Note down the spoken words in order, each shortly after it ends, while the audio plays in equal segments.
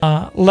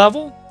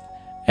level.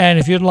 And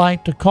if you'd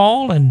like to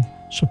call and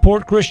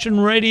support Christian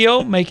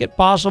radio, make it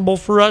possible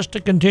for us to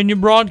continue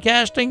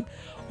broadcasting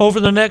over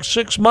the next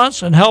 6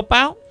 months and help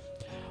out,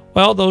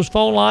 well, those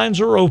phone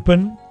lines are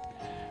open.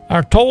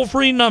 Our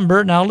toll-free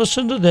number, now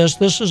listen to this.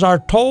 This is our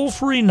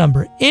toll-free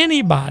number.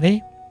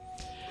 Anybody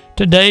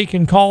today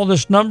can call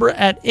this number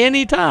at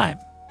any time.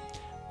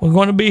 We're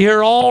going to be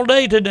here all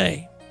day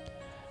today.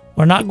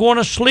 We're not going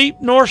to sleep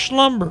nor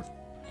slumber.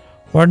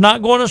 We're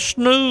not going to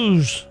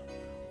snooze.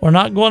 We're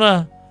not going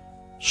to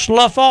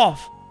slough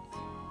off.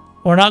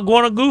 We're not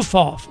going to goof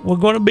off. We're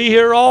going to be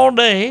here all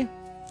day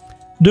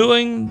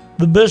doing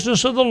the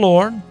business of the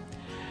Lord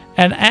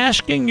and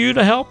asking you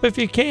to help if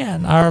you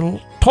can. Our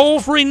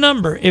toll-free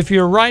number, if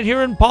you're right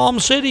here in Palm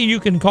City, you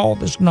can call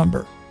this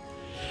number.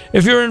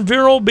 If you're in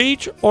Vero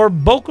Beach or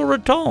Boca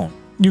Raton,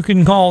 you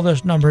can call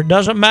this number. It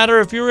doesn't matter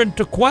if you're in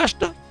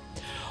Tequesta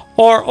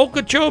or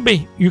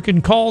Okeechobee, you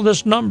can call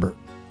this number.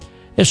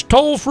 It's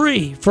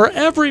toll-free for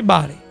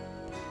everybody.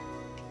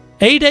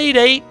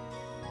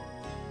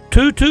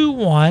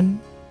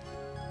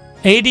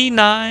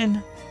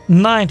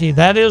 888-221-8990.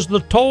 That is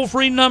the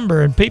toll-free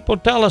number. And people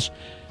tell us,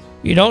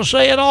 you don't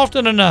say it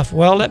often enough.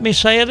 Well, let me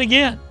say it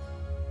again.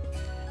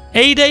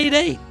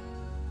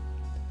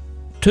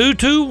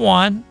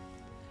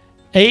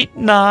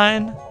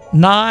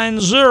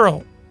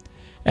 888-221-8990.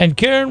 And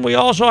Karen, we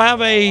also have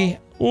a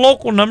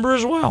local number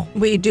as well.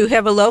 We do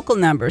have a local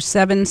number,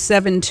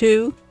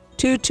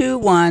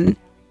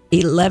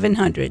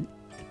 772-221-1100.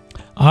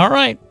 All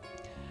right.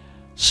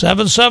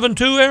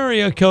 772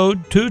 area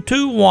code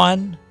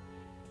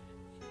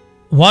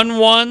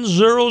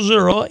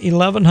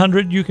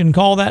 221-1100. You can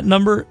call that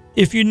number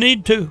if you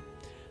need to.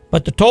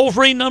 But the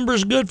toll-free number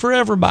is good for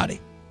everybody.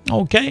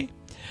 Okay?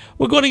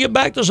 We're going to get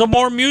back to some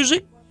more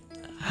music.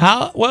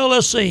 Well,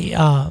 let's see.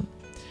 And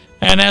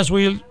as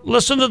we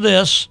listen to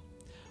this,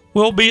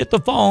 we'll be at the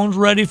phones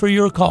ready for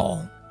your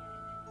call.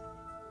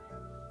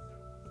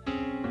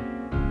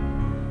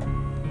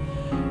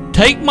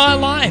 Take my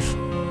life.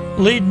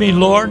 Lead me,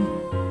 Lord.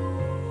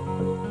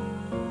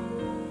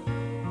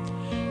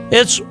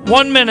 It's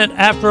 1 minute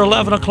after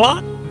 11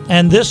 o'clock,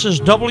 and this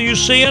is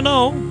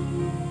WCNO,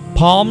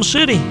 Palm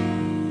City.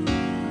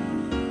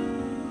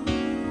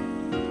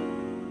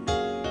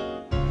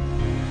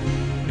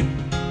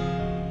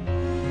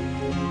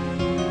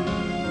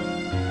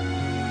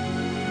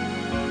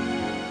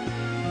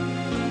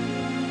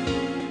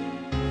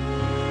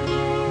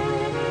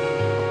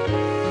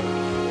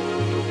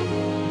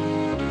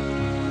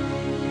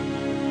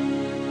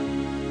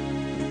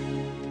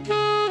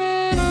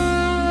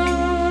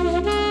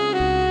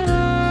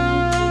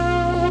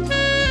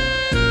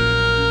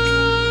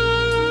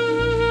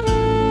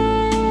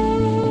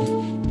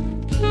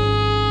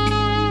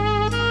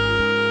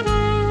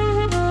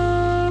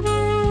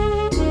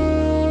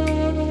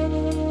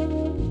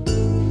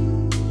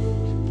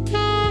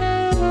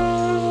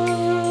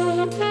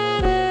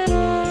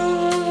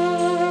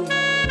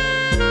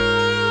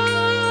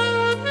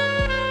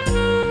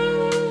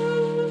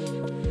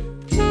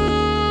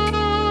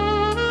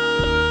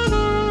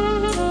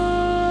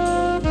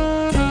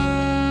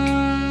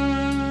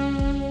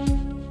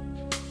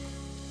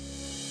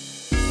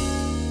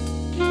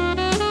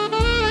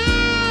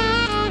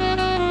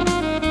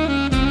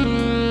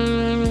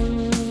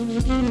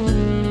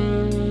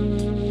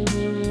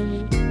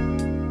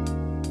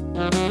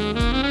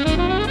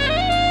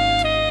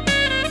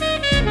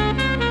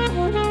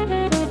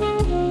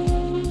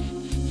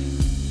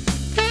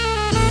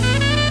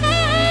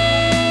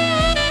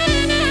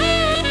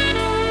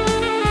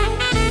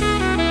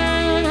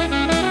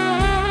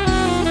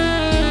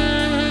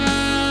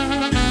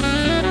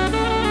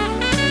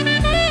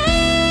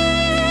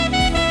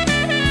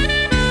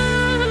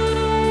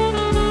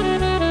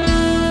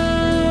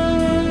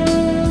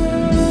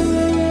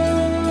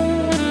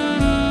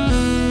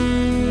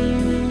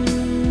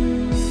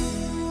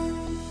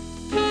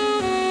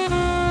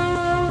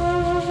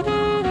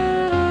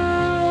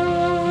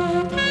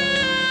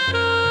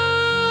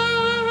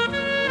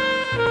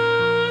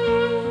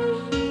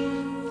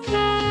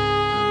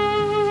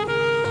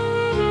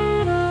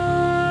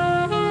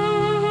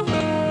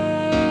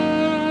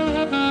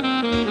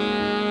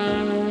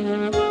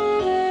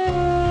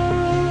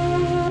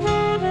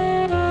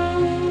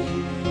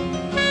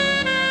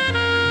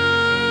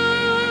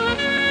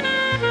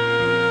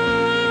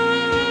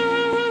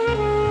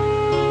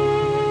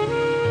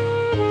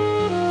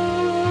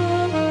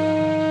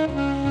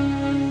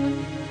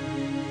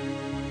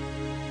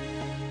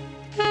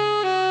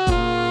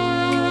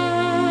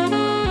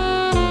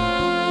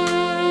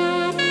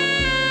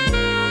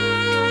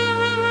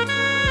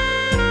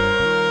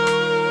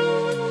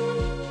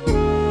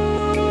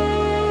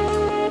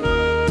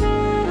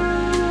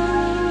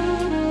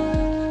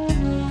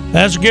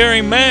 That's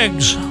Gary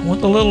Meggs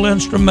with a little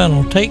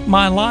instrumental. Take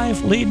my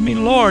life, lead me,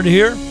 Lord,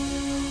 here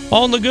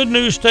on the Good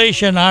News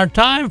Station. Our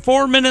time,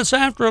 4 minutes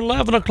after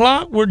 11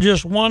 o'clock. We're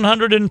just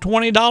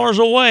 $120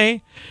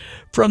 away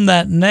from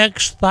that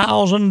next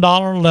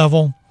 $1,000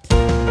 level.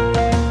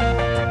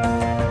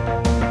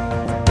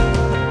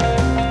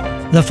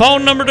 The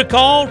phone number to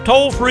call,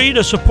 toll free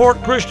to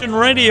support Christian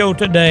Radio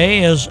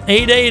today, is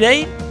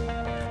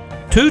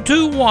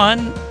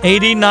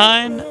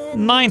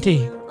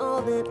 888-221-8990.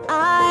 All that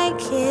I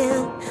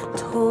can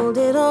to hold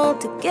it all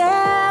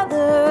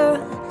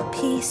together,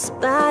 piece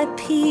by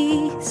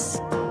piece.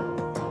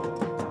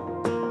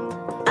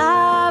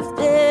 I've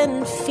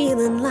been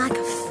feeling like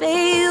a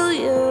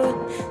failure,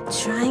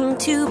 trying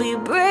to be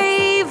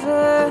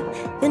braver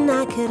than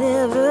I could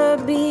ever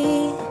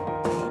be.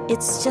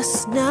 It's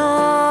just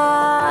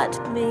not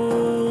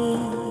me.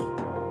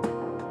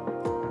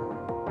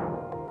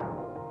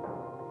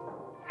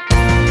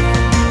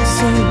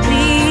 So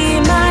be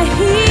my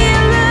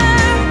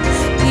healer,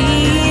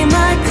 be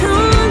my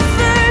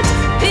comfort,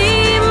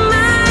 be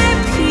my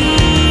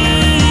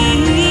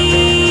peace.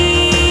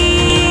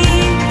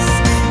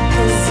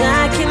 'Cause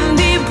I can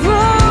be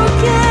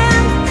broken,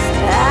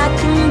 I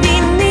can be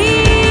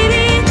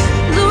needy.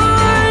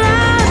 Lord, I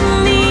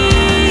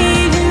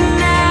need you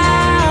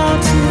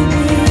now to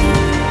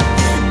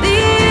be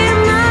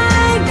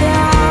my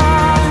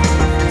God,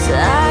 so I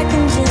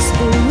can just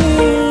be me.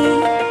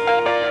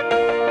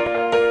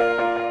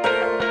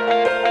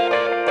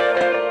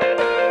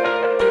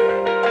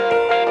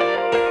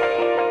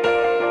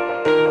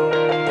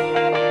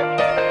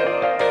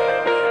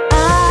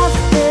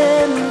 I've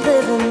been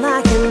living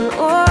like an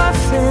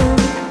orphan,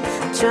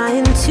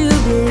 trying to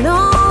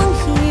belong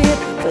here,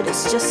 but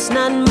it's just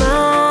not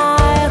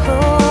my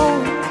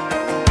home.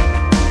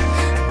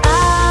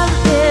 I've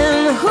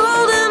been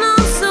holding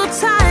on so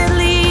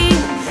tightly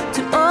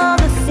to all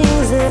the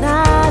things that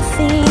I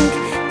think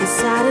can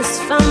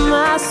satisfy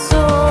my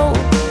soul,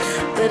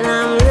 but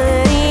I'm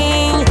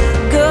letting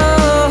go.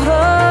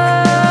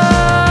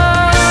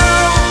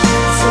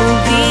 So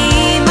be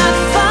my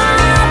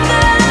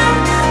Father,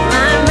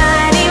 my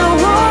mighty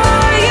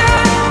warrior,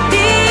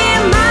 be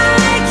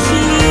my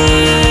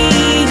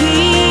King.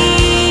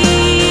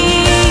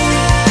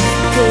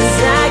 'Cause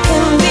I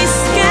can be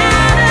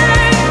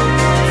scattered,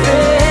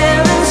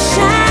 frail and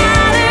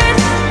shattered.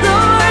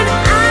 Lord,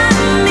 I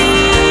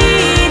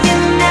need you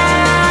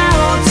now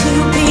to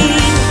be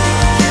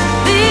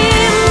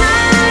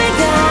my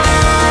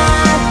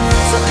God,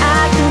 so I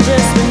can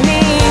just be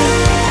me.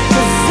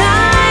 'Cause I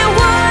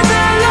was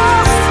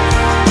lost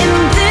in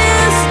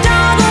this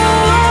dark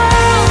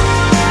world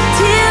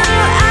till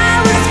I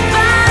was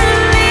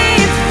finally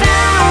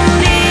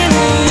found in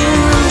you.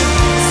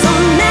 So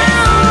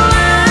now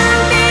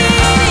I'm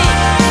needing,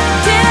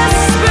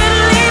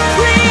 desperately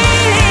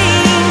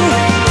pleading,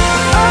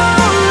 oh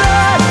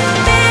Lord,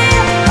 be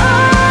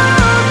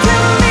all to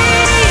me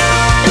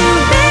and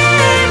be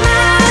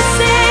my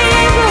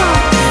Savior,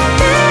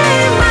 be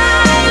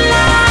my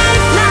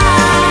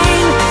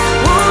lifeline.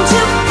 Won't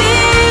you be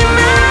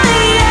my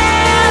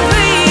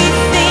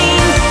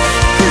everything?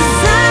 'Cause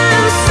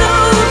I'm so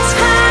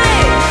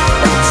tired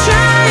of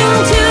trying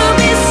to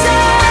be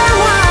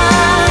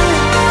someone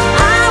I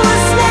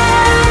was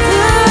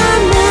never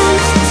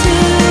meant to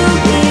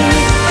be.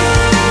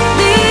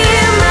 Be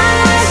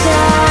my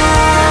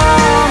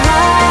God,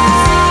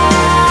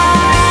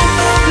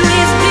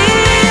 please be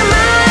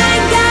my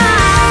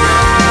God,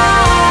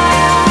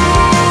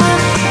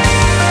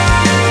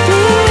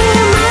 be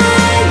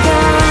my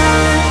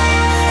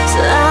God, so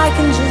I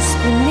can just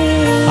be me.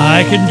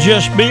 I can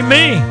just be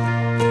me.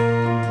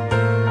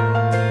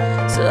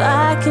 So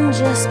I can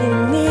just be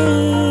me.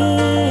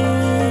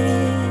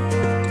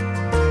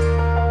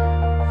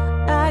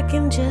 I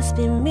can just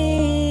be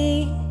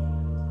me.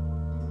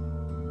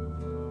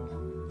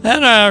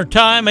 And our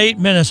time, 8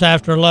 minutes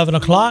after 11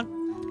 o'clock.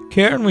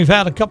 Karen, we've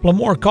had a couple of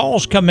more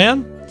calls come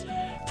in.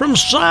 From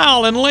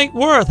Sal in Lake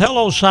Worth.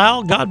 Hello,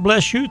 Sal. God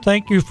bless you.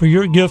 Thank you for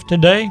your gift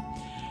today.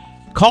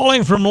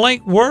 Calling from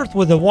Lake Worth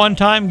with a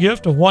one-time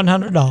gift of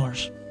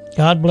 $100.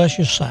 God bless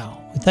you,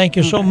 Sal. We thank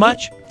you so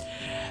much.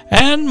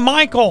 And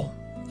Michael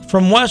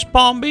from West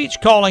Palm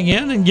Beach calling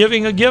in and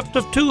giving a gift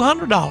of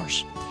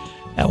 $200.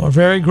 And we're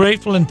very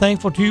grateful and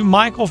thankful to you,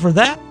 Michael, for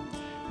that.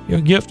 Your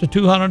gift of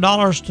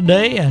 $200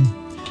 today and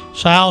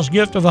Sal's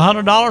gift of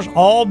 $100,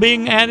 all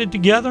being added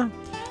together.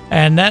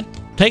 And that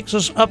takes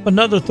us up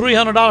another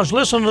 $300.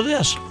 Listen to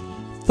this.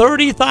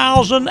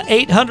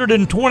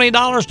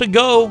 $30,820 to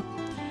go.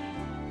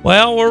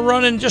 Well, we're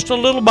running just a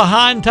little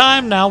behind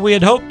time now. We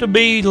had hoped to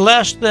be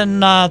less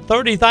than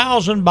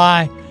 30,000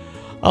 by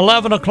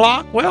 11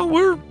 o'clock. Well,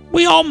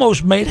 we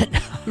almost made it.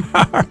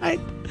 All right.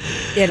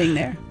 Getting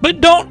there. But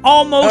don't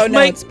almost no,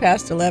 make... it's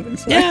past 11.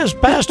 So. Yeah, it's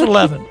past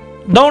 11.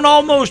 Don't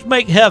almost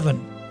make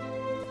heaven.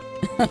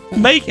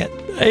 Make it.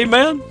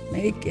 Amen.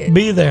 Make it.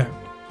 Be there.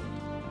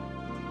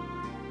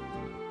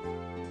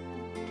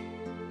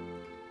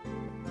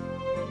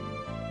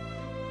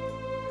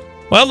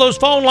 Well, those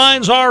phone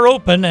lines are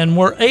open, and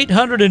we're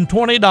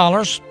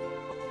 $820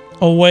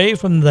 away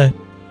from the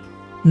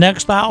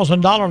next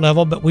 $1,000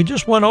 level, but we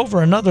just went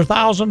over another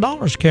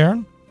 $1,000,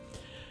 Karen.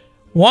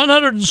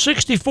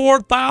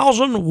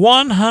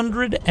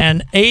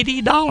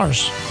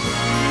 $164,180.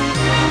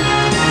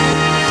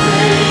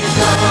 Praise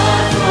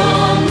God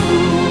from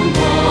whom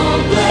all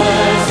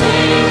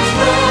blessings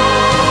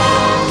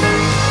flow.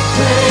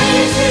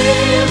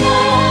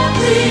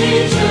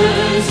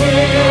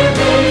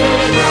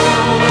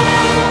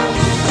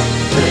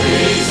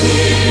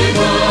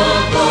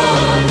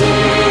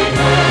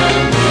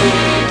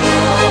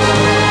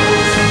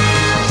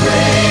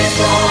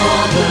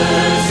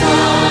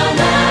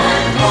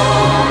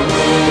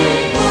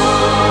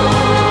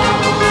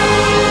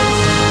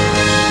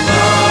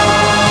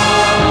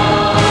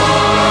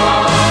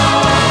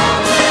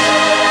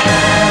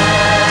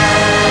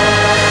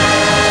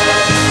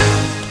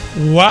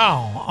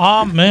 Wow.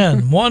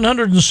 Amen.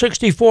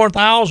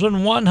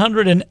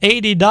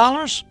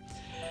 $164,180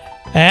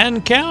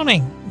 and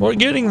counting. We're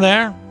getting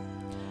there.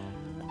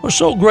 We're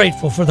so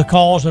grateful for the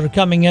calls that are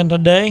coming in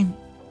today.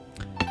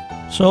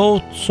 So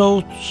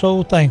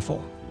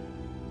thankful.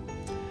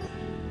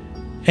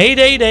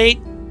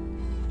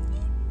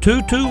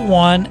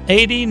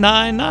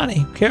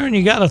 888-221-8990. Karen,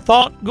 you got a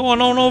thought going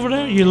on over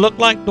there? You look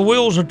like the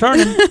wheels are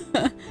turning.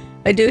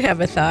 I do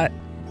have a thought.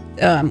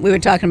 We were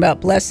talking about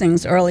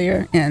blessings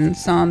earlier in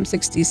Psalm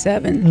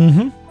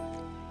 67.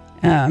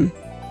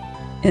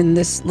 In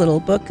this little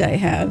book I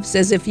have,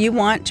 says if you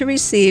want to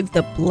receive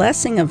the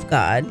blessing of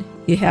God,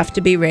 you have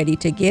to be ready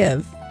to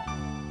give.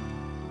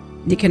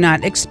 You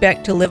cannot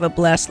expect to live a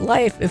blessed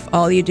life if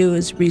all you do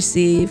is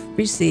receive,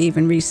 receive,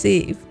 and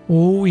receive.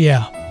 Oh,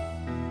 yeah.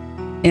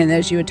 And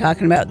as you were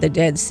talking about the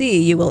Dead Sea,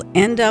 you will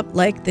end up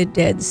like the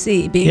Dead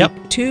Sea, being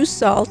too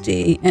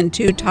salty and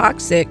too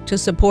toxic to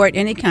support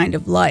any kind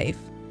of life.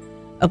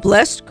 A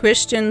blessed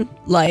Christian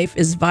life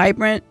is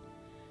vibrant,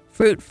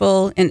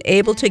 fruitful, and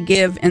able to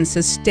give and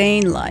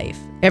sustain life.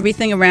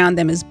 Everything around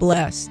them is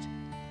blessed.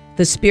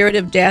 The spirit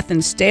of death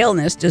and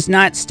staleness does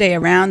not stay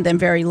around them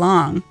very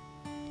long.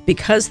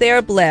 Because they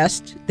are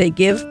blessed, they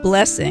give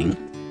blessing,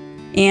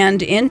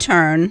 and in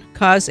turn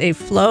cause a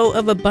flow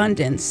of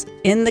abundance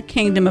in the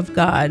kingdom of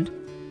God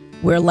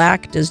where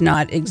lack does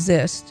not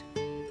exist.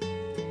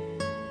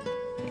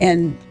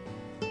 And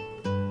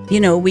you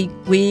know,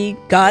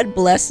 God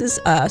blesses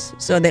us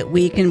so that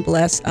we can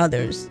bless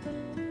others.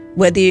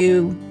 Whether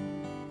you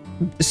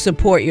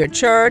support your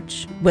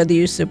church, whether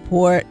you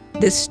support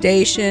this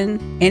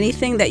station,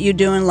 anything that you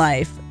do in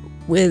life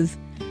with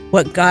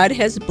what God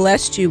has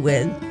blessed you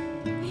with,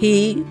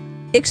 He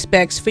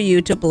expects for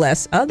you to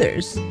bless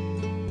others.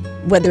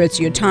 Whether it's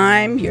your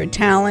time, your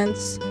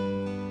talents,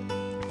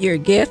 your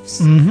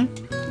gifts,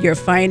 your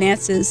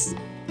finances,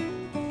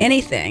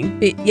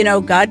 anything. You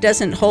know, God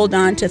doesn't hold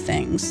on to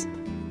things.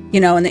 You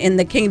know, in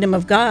the kingdom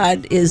of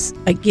God is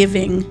a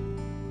giving.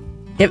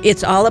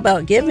 It's all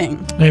about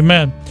giving.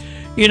 Amen.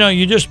 You know,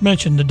 you just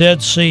mentioned the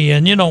Dead Sea,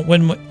 and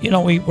when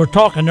we were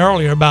talking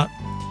earlier about,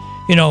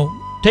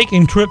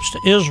 taking trips to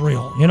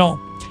Israel.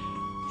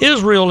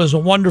 Israel is a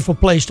wonderful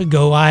place to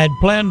go. I had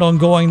planned on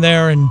going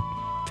there in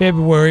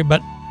February,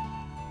 but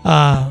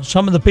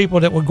some of the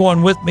people that were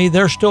going with me,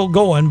 they're still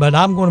going, but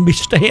I'm going to be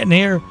staying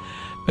here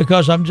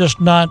because I'm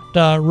just not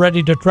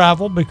ready to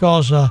travel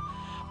because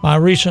my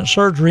recent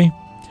surgery.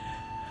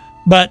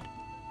 But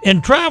in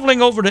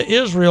traveling over to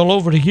Israel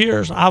over the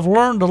years, I've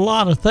learned a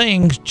lot of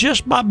things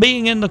just by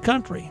being in the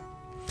country.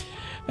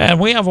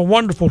 And we have a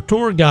wonderful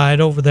tour guide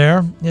over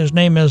there. His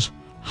name is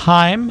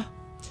Haim.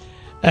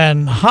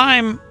 And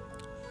Haim,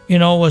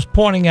 was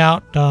pointing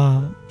out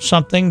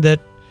something that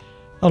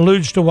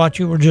alludes to what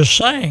you were just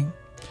saying.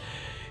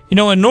 In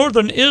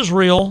northern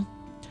Israel,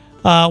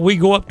 we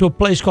go up to a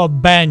place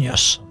called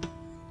Banyas.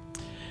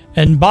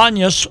 And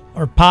Banyas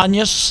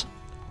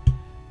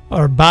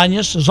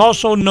is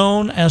also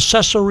known as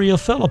Caesarea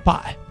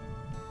Philippi.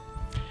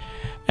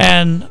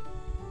 And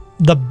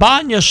the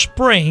Banyas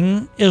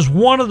Spring is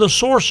one of the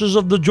sources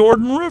of the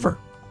Jordan River.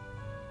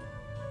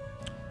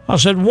 I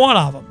said one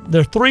of them.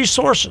 There are three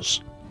sources.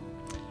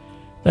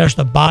 There's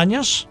the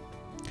Banyas,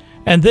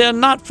 and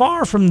then not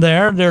far from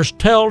there, there's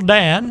Tel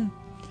Dan.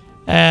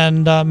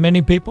 And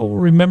many people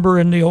remember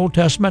in the Old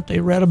Testament, they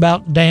read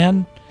about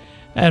Dan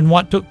and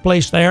what took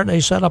place there. They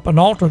set up an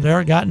altar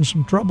there, got in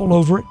some trouble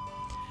over it.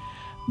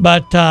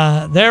 But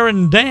there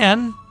in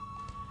Dan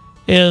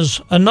is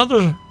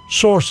another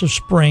source of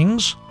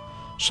springs.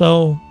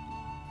 So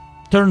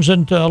turns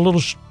into a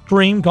little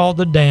stream called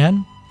the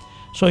Dan.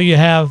 So you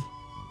have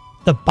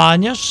the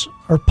Banyas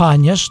or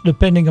Panyas,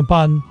 depending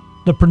upon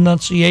the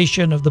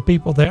pronunciation of the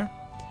people there.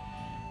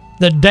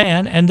 The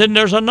Dan, and then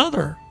there's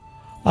another.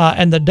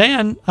 And the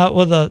Dan,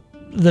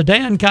 the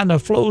Dan kind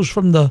of flows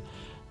from the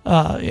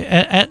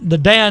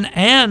Dan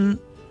and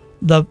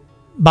the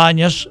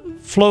Banyas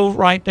flow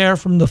right there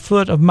from the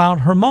foot of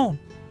Mount Hermon,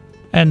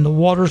 and the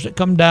waters that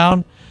come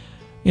down,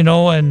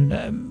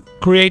 and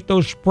create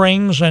those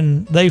springs,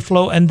 and they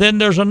flow. And then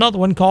there's another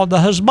one called the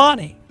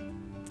Hasbani,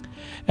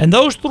 and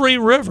those three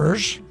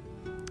rivers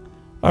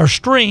or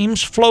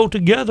streams flow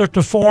together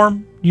to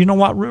form. You know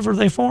what river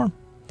they form?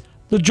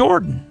 The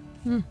Jordan.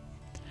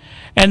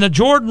 And the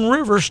Jordan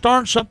River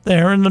starts up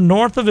there in the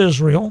north of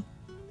Israel,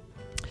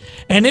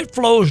 and it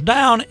flows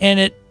down,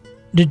 and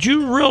did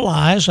you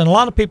realize, and a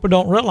lot of people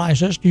don't realize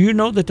this, do you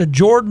know that the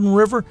Jordan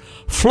River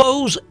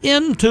flows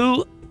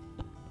into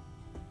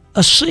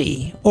a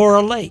sea or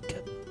a lake?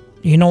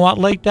 Do you know what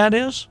lake that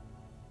is?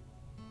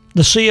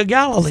 The Sea of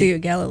Galilee. Sea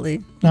of Galilee.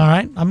 All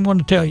right, I'm going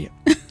to tell you.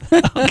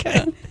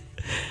 Okay.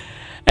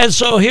 And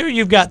so here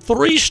you've got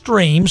three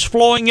streams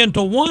flowing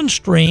into one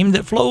stream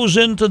that flows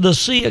into the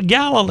Sea of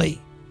Galilee.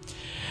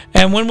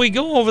 And when we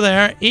go over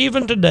there,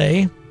 even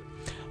today,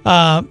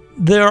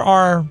 there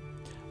are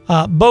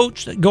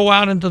boats that go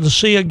out into the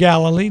Sea of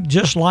Galilee,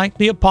 just like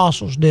the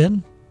apostles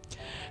did.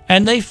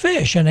 And they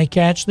fish, and they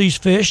catch these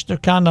fish. They're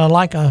kind of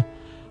like a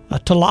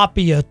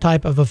tilapia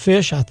type of a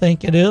fish, I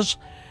think it is.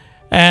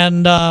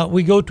 And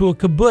we go to a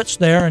kibbutz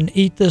there and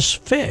eat this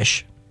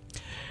fish.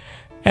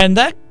 And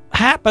that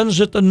happens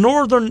at the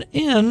northern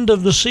end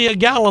of the Sea of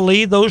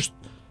Galilee. Those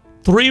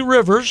three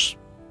rivers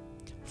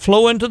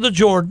flow into the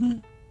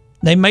Jordan.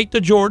 They make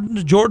the Jordan.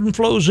 The Jordan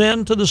flows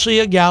into the Sea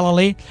of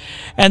Galilee.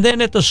 And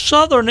then at the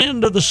southern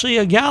end of the Sea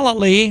of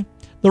Galilee,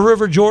 the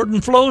River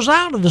Jordan flows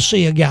out of the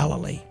Sea of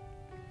Galilee.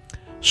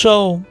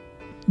 So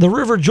the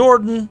River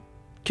Jordan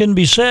can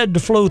be said to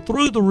flow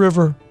through the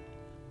river.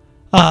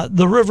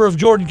 The River of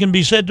Jordan can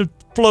be said to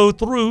flow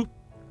through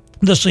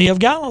the Sea of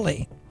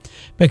Galilee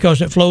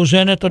because it flows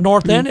in at the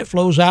north end, it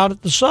flows out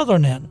at the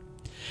southern end.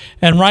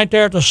 And right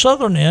there at the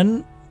southern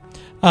end,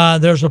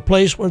 there's a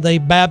place where they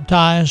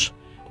baptize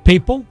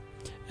people,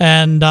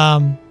 and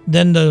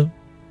then the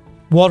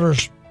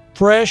water's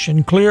fresh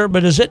and clear.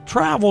 But as it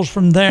travels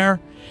from there,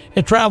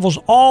 it travels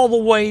all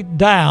the way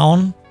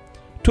down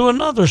to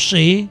another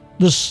sea,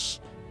 the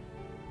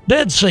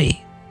Dead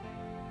Sea.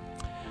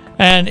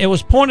 And it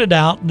was pointed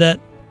out that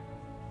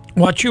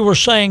what you were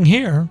saying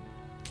here,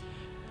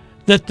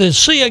 that the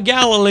Sea of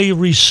Galilee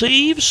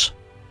receives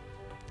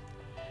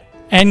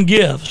and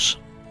gives,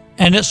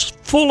 and it's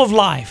full of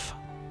life,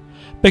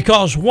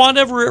 because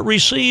whatever it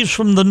receives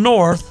from the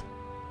north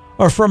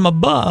or from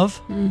above,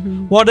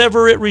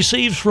 whatever it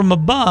receives from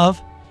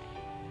above,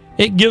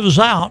 it gives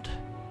out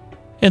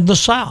in the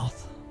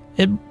south.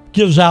 It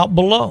gives out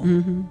below.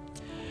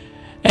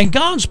 And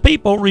God's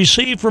people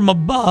receive from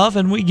above,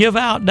 and we give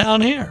out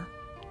down here.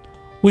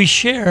 We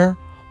share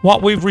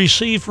what we've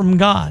received from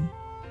God.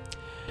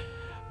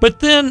 But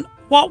then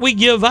what we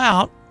give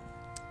out,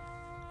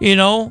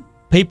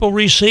 people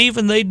receive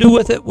and they do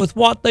with it with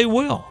what they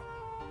will.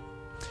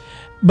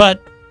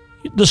 But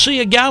the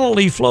Sea of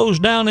Galilee flows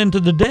down into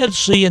the Dead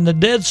Sea, and the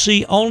Dead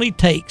Sea only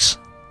takes.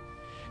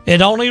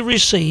 It only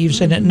receives,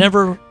 and it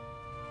never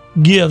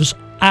gives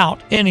out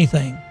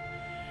anything.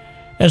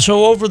 And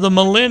so over the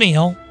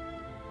millennial,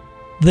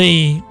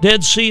 the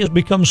Dead Sea has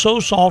become so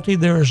salty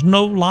there is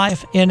no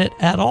life in it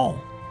at all.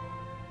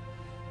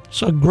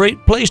 It's a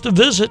great place to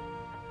visit.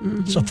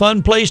 It's a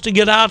fun place to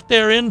get out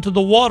there into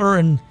the water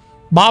and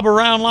bob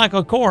around like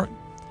a cork.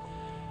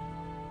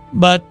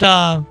 But,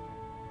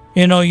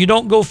 you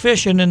don't go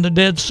fishing in the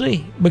Dead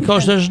Sea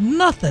because there's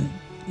nothing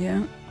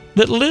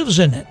that lives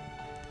in it.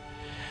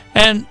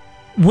 And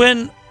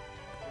when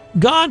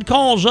God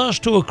calls us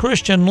to a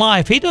Christian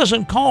life, He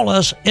doesn't call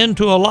us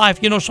into a life.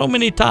 So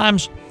many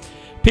times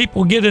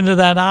people get into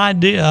that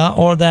idea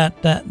or that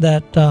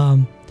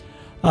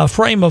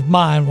frame of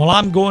mind. Well,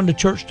 I'm going to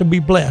church to be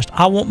blessed.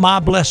 I want my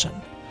blessing.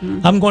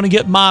 I'm going to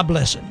get my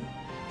blessing.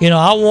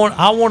 I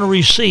want to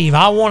receive.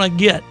 I want to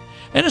get.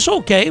 And it's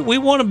okay. We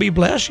want to be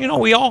blessed.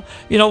 We all,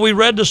 we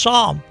read the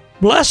Psalm.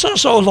 Bless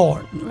us, O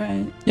Lord.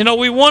 Right.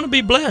 We want to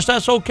be blessed.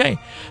 That's okay.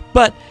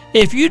 But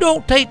if you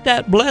don't take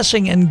that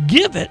blessing and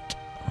give it,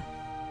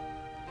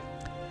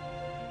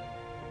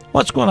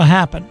 what's going to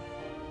happen?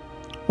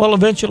 Well,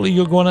 eventually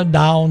you're going to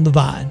die on the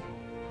vine.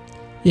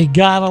 You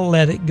got to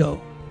let it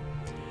go.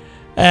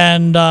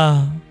 And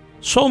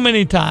so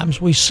many times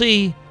we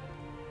see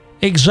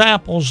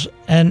examples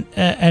and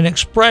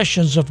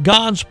expressions of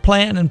God's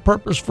plan and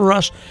purpose for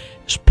us.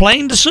 It's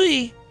plain to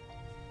see,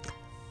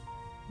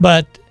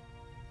 but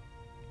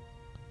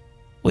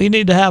we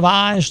need to have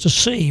eyes to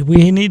see.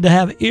 We need to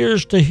have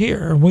ears to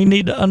hear. We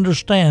need to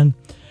understand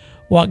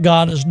what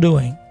God is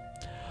doing.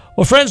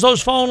 Well, friends,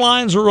 those phone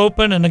lines are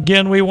open, and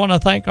again, we want to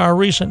thank our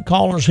recent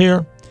callers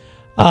here,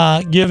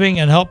 giving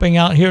and helping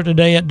out here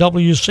today at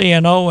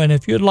WCNO. And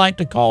if you'd like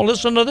to call,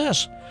 listen to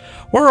this.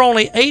 We're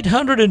only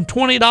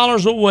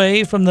 $820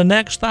 away from the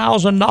next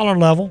 $1,000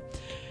 level.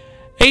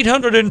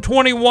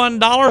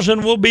 $821,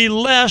 and we'll be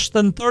less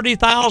than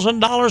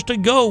 $30,000 to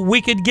go.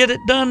 We could get it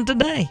done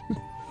today.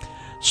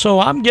 So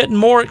I'm getting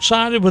more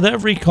excited with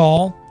every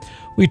call.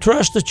 We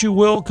trust that you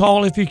will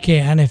call if you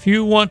can. If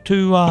you want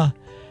to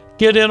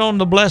get in on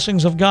the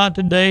blessings of God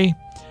today,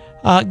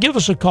 give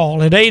us a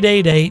call at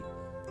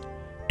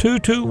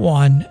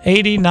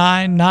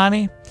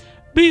 888-221-8990.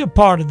 Be a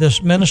part of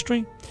this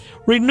ministry.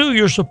 Renew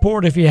your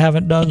support if you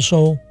haven't done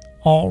so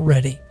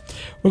already.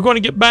 We're going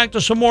to get back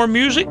to some more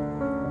music.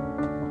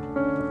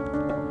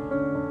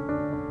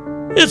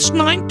 It's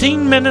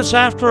 19 minutes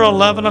after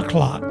 11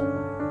 o'clock.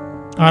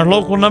 Our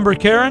local number,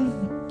 Karen?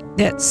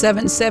 That's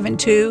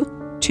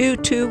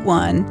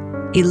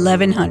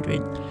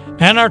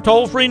 772-221-1100. And our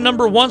toll-free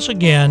number once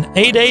again,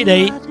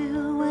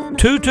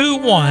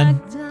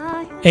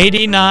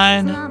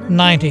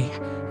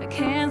 888-221-8990. I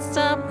can't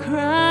stop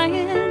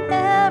crying.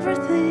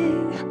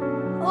 Everything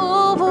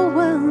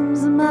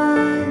overwhelms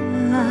my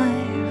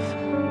life.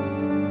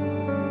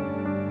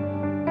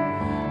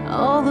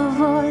 All the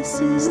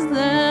voices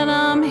that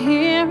I'm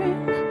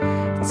hearing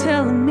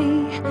telling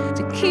me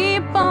to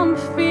keep on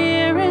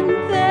fearing.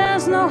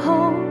 There's no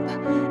hope,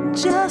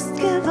 just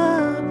give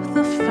up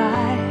the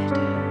fight.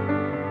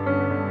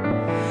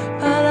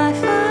 But I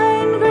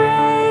find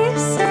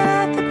grace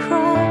at the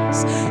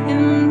cross.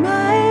 In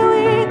my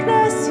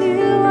weakness, you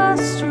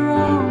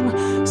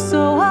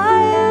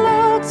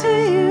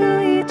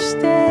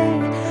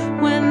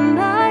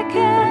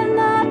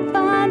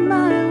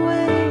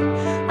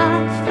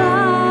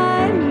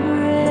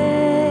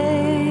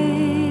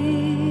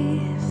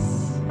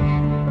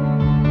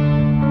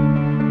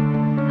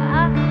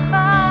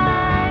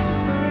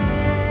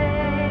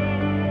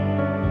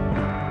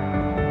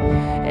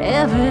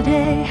Every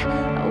day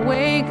I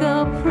wake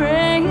up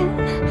praying.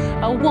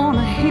 I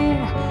wanna hear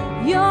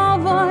your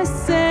voice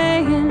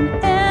saying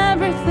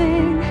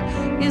everything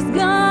is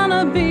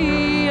gonna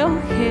be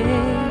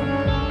okay.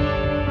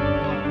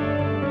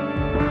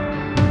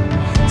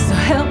 So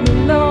help me,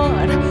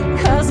 Lord,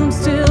 'cause I'm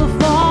still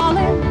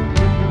falling.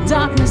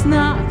 Darkness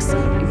knocks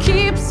and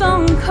keeps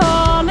on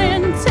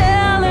calling,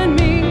 telling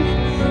me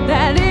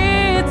that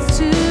it's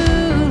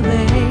too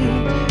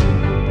late.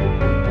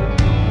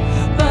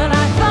 But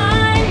I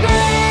find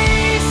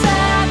grace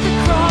at the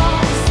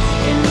cross.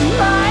 In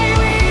my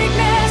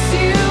weakness,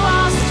 you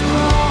are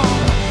strong.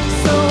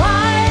 So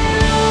I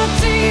look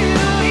to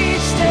you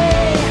each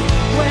day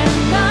when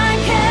I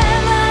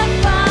cannot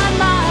find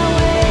my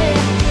way.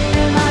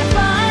 And I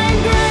find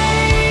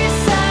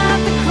grace at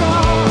the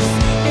cross.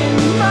 In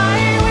my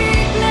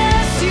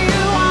weakness, you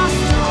are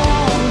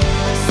strong.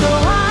 So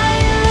I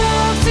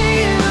look to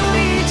you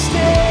each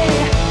day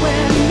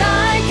when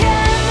I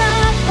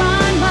cannot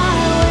find my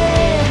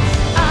way.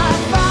 I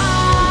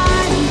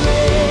find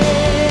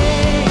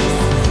grace.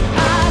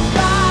 I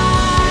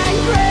find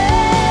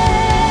grace.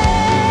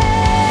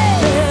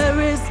 There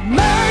is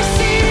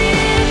mercy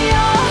in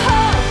your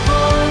heart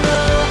for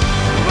the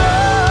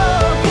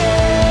broken.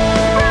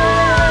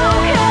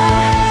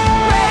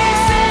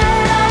 Grace and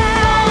love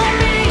for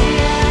me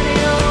at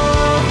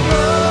your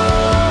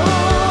throne.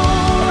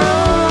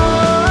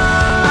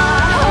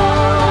 I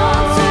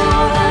hold to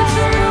the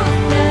truth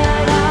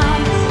that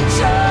I'm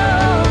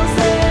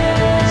chosen,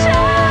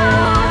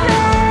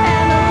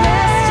 and I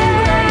rest in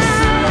grace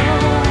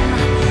alone.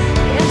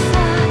 Yes,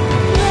 I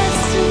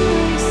rest in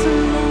grace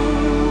alone.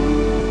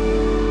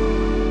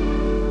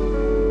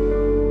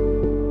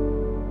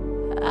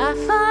 I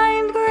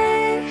find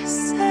grace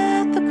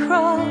at the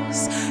cross.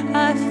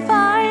 I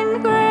find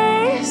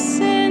grace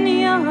in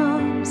your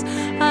arms.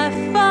 I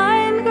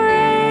find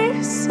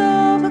grace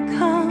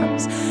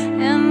overcomes,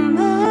 and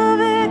the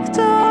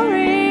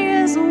victory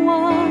is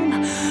won.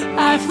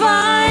 I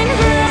find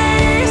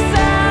grace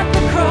at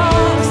the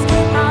cross.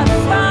 I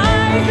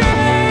find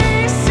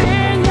grace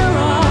in your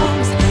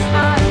arms.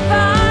 I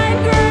find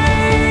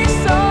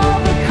grace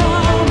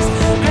overcomes,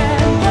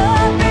 and the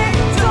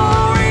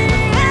victory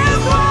is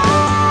won.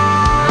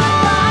 I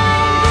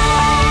find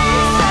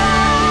grace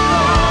at the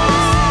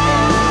cross.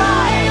 In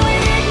my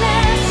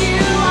weakness,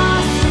 you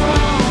are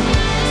strong.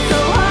 So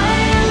I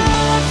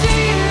look to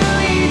you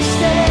each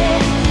day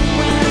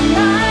when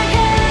I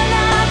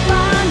cannot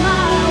find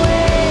my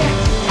way.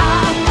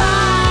 I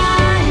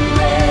find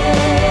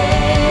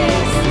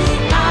grace.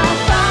 I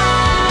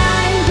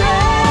find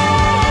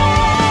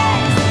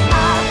grace.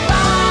 I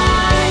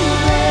find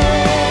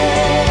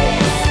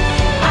grace.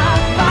 I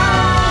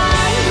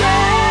find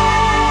grace.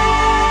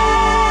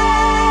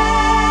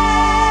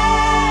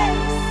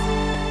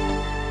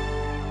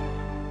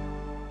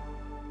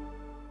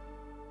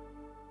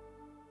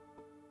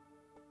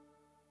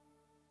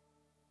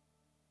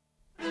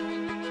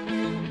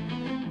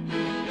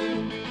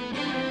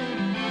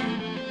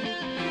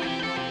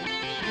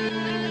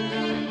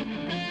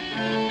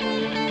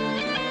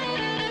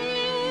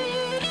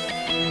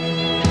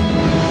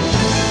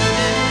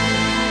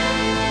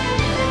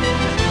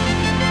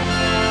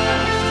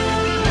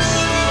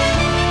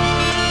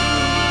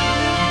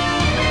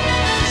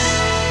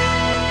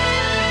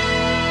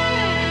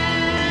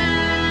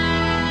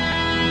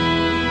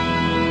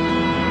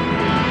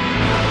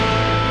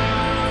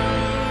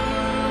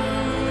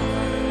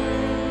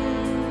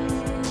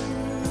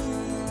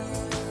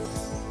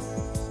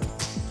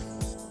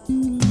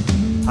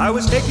 I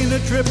was taking a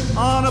trip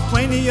on a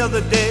plane the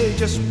other day,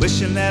 just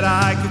wishing that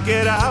I could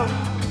get out.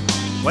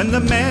 When the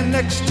man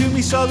next to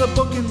me saw the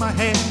book in my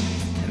hand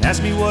and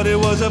asked me what it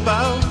was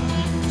about.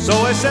 So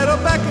I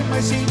settled back in my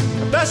seat,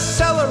 a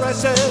bestseller, I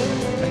said,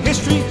 a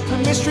history, a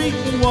mystery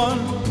in one.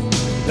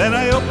 Then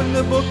I opened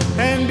the book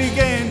and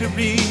began to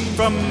read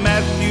from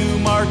Matthew,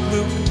 Mark,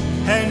 Luke,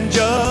 and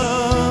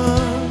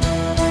John.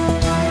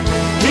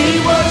 He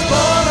was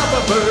born of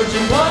a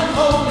virgin one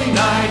holy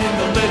night in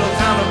the little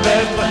town of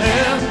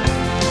Bethlehem.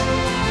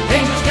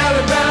 Angels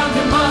gathered round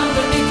him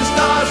underneath the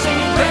stars,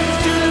 singing praise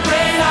to the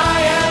great I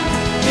am.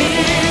 He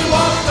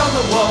walked on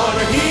the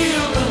water,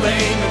 healed the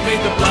lame, and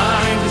made the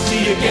blind to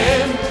see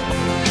again.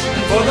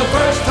 And for the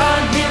first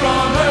time here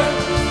on earth,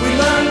 we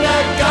learned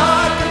that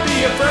God could be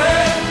a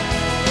friend.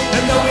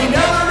 And though he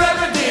never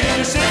ever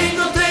did a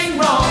single thing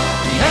wrong,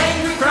 the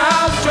angry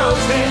crowd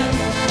chose him.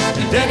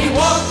 And then he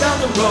walked down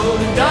the road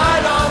and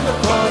died on the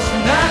cross,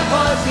 and that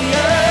was the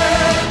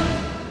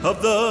end of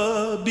the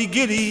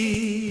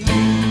beginning.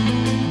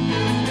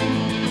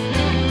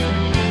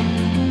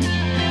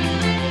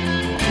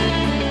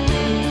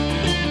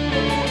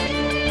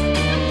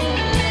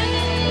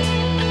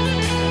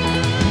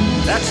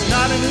 That's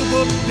not a new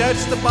book,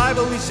 that's the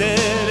Bible, he said,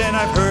 and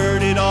I've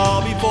heard it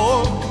all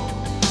before.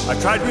 I've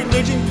tried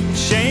religion,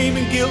 shame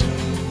and guilt,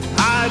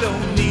 I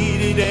don't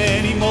need it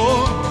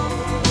anymore.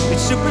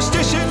 It's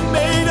superstition,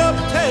 made up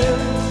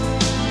tales,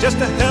 just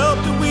to help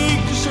the weak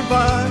to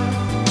survive.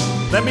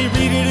 Let me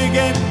read it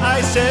again,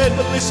 I said,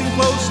 but listen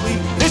closely.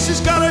 This is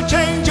gonna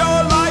change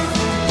your life.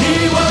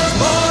 He was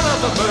born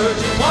of a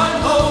virgin one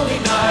holy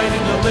night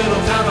in the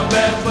little town of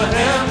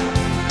Bethlehem.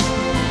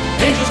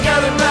 Angels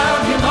gathered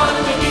round him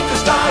underneath the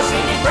stars,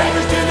 singing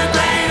praises to the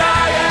great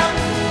I am.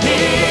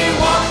 He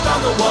walked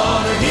on the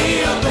water,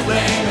 healed the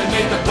lame, and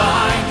made the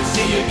blind to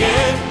see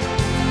again.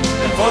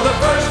 And for the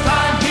first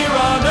time here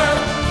on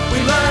earth,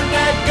 we learned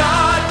that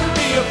God can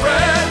be a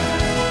friend.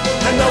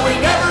 And though we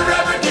never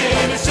ever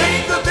did a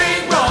single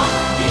thing wrong,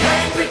 the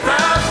angry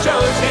crowd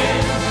chose him.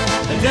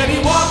 And then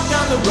he walked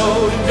down the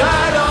road and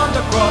died on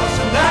the cross,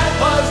 and that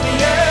was the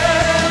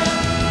end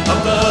of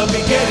the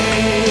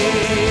beginning.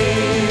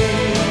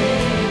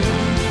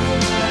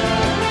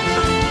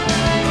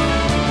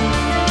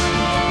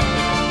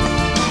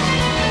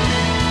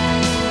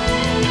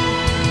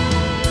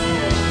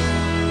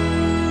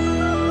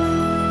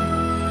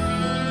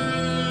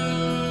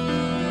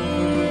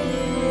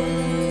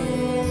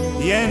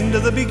 The end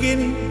of the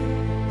beginning,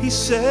 he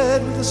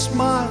said with a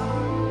smile.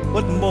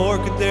 What more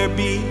could there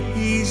be?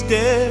 He's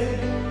dead.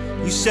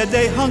 You said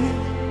they hung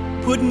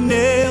him, put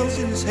nails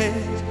in his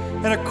hands,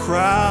 and a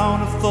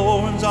crown of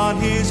thorns on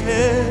his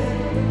head.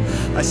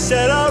 I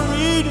said I'll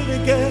read it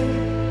again.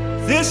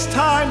 This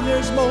time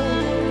there's more.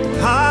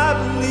 I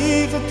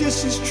believe that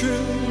this is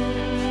true.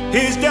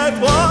 His death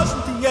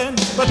wasn't the end,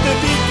 but the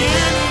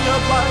beginning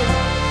of life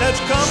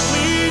that's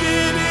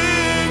completed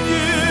in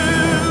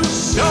you.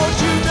 Don't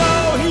you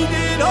know he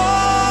did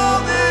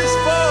all this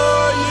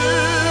for you?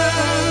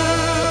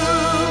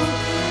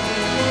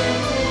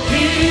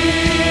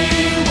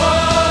 He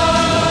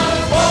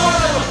was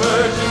born of a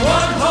virgin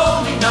one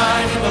holy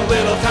night in the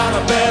little town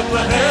of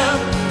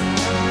Bethlehem.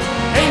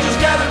 Angels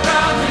gathered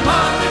round him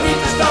underneath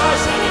the stars,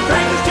 singing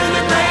praises to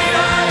the great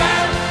I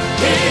am.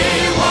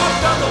 He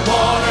walked on the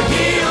water,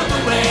 healed the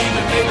lame,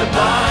 and made the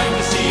blind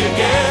to see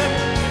again.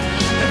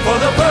 And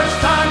for the first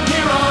time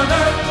here on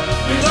earth,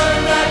 we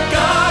learned that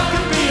God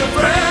can be a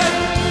friend.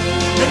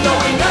 And though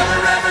he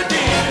never ever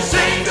did a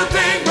single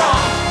thing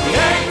wrong, the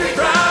angry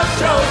crowd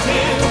chose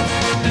him.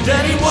 And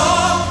then he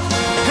walked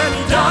and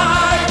he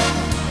died.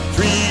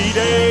 3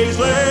 days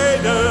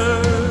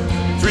later,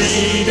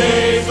 3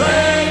 days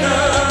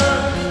later,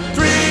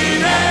 3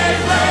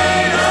 days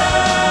later,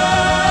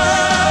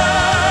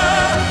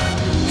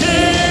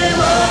 he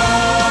rose.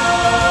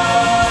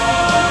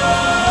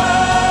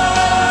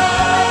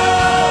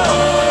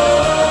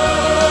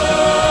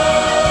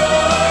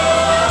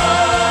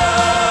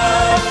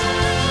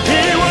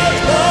 He was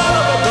born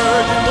of a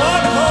virgin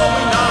one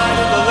holy night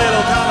in the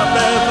little town of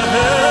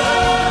Bethlehem.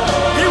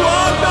 He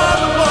walked on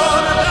the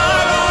water,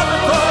 died on the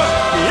cross.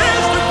 He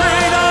is the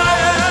great I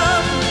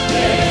am.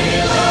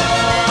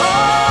 Oh,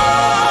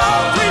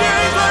 3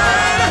 days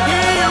later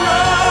he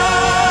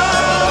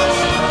rose.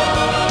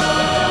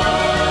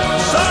 The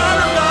Son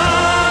of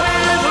God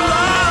is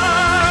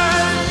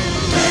alive.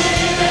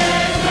 3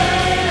 days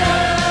later,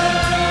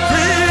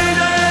 3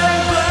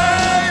 days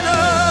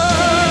later,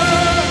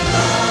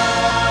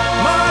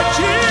 my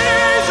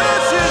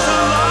Jesus is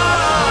alive.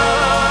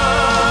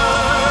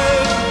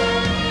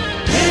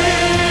 He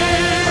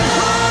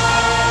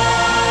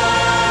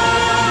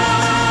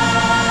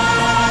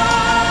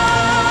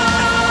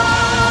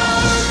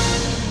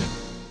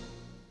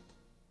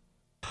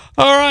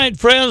All right,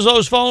 friends,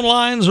 those phone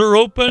lines are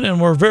open, and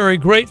we're very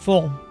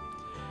grateful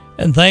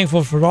and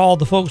thankful for all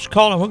the folks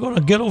calling. We're going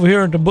to get over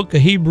here into the book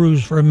of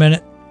Hebrews for a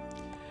minute.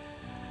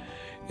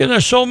 You know,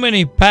 there's so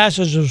many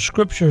passages of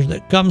scripture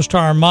that comes to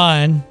our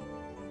mind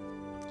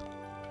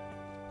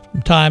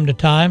from time to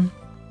time.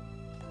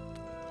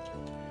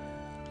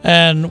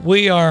 And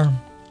we are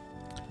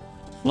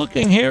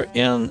looking here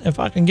in, if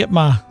I can get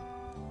my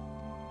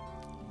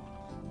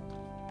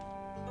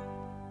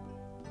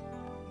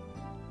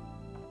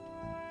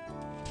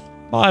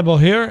Bible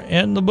here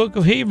in the book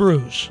of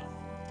Hebrews.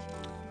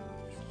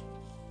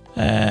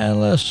 And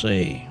let's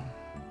see.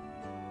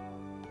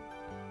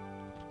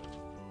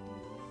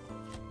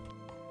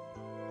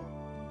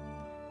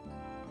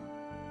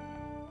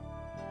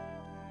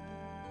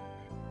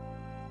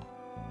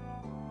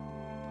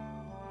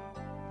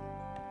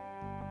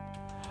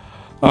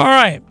 All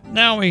right,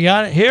 now we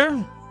got it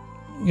here.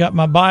 Got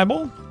my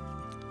Bible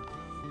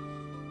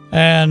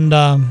and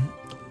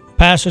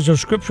passage of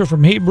scripture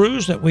from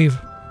Hebrews that we've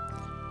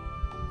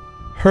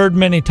heard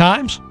many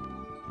times.